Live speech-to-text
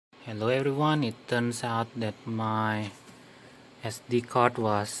Hello everyone, it turns out that my SD card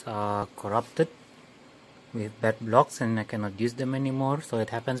was corrupted with bad blocks and I cannot use them anymore. So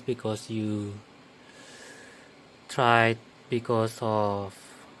it happens because you tried because of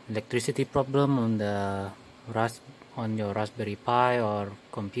electricity problem on the your Raspberry Pi or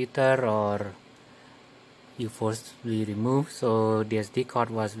computer, or you forcibly removed, so the SD card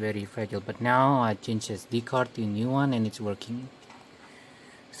was very fragile. But now I changed SD card to a new one and it's working.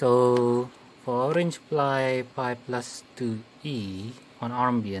 So for Orangepi Plus2e on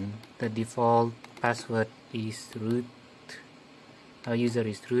Armbian, the default password is root. Our user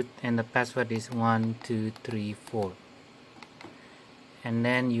is root, and the password is 1234. And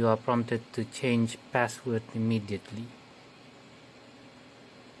then you are prompted to change password immediately.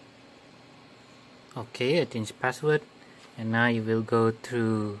 Okay, I changed password, and now you will go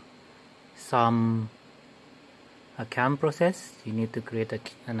through some account process. You need to create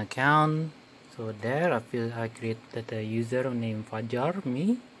an account. So there I created a user named Fajar,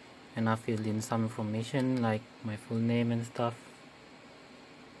 me, and I filled in some information like my full name and stuff.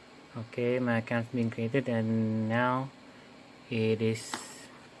 Okay, my account's been created and now it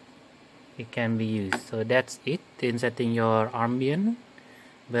can be used. So that's it in setting your Armbian,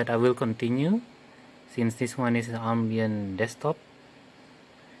 but I will continue since this one is an Armbian desktop,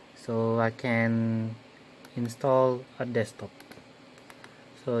 so I can install a desktop.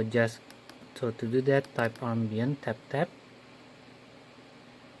 So to do that, type Armbian tab.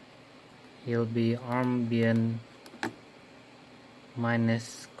 It'll be Armbian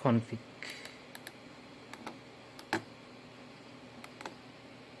 -config.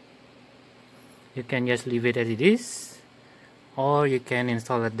 You can just leave it as it is, or you can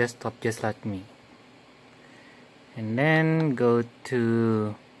install a desktop just like me. And then go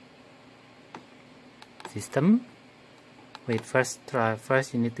to system. Wait, first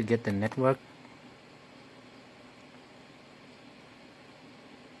you need to get the network.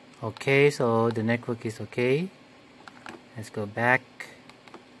 Okay, so the network is okay. Let's go back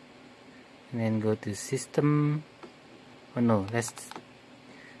and then go to system. Oh no, let's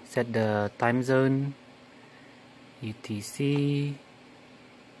set the time zone. UTC.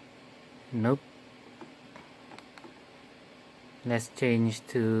 Nope. Let's change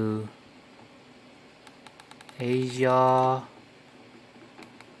to Asia,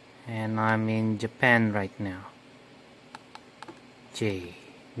 and I'm in Japan right now.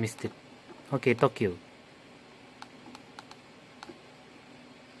 Missed it. Okay, Tokyo.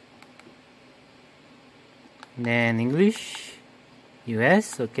 Then English,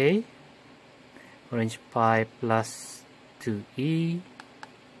 US, okay. Orangepi Plus2e,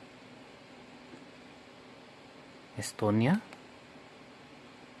 Estonia.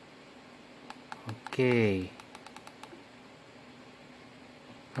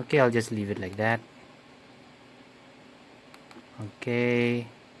 Okay, I'll just leave it like that. Okay,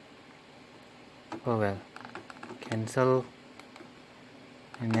 oh well, cancel,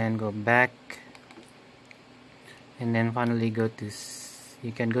 and then go back, and then finally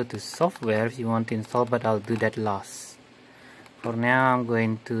you can go to software if you want to install, but I'll do that last. For now I'm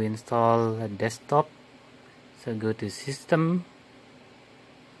going to install a desktop, so go to system.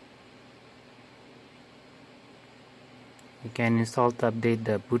 You can install to update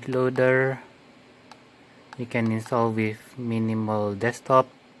the bootloader. You can install with minimal desktop.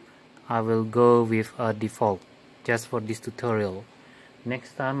 I will go with a default just for this tutorial.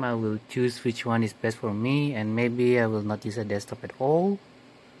 Next time I will choose which one is best for me, and maybe I will not use a desktop at all.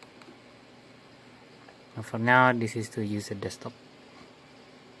 And for now, this is to use a desktop.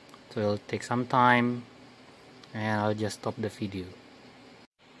 So it'll take some time, and I'll just stop the video.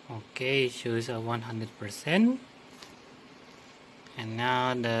 Okay, it shows a 100%. And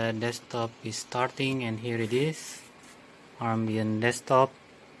now the desktop is starting, and here it is, Armbian desktop.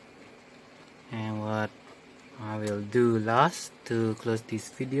 And what I will do last to close this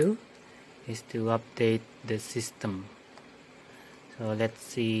video is to update the system. So let's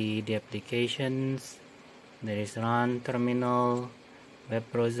see the applications. There is run, terminal, web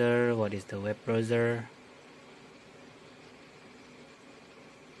browser. What is the web browser?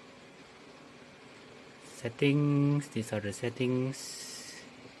 Settings, these are the settings.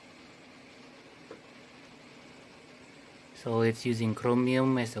 So it's using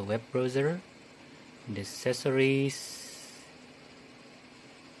Chromium as a web browser. The accessories,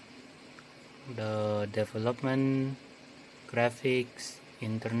 the development, graphics,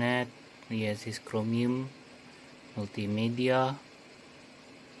 internet, yes, is Chromium, multimedia,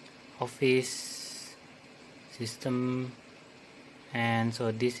 office, system, and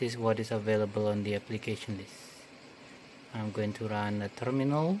so this is what is available on the application list. I'm going to run a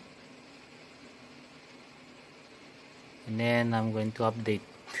terminal and then I'm going to update.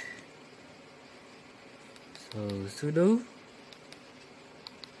 So sudo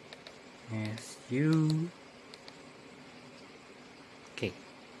su. Okay,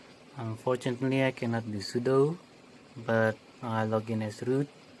 unfortunately I cannot do sudo, but I log in as root.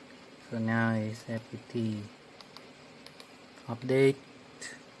 So now is apt update,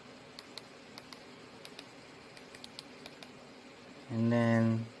 and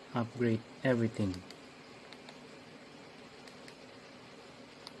then upgrade everything.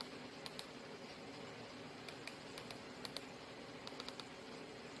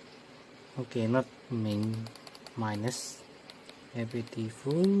 Okay, not main, minus apt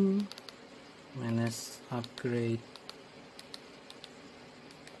full minus upgrade,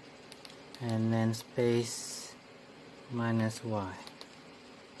 and then space minus y,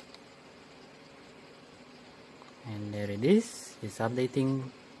 and there it is. It's updating,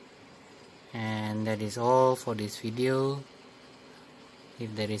 and that is all for this video.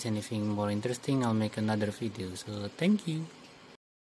 If there is anything more interesting, I'll make another video. So thank you.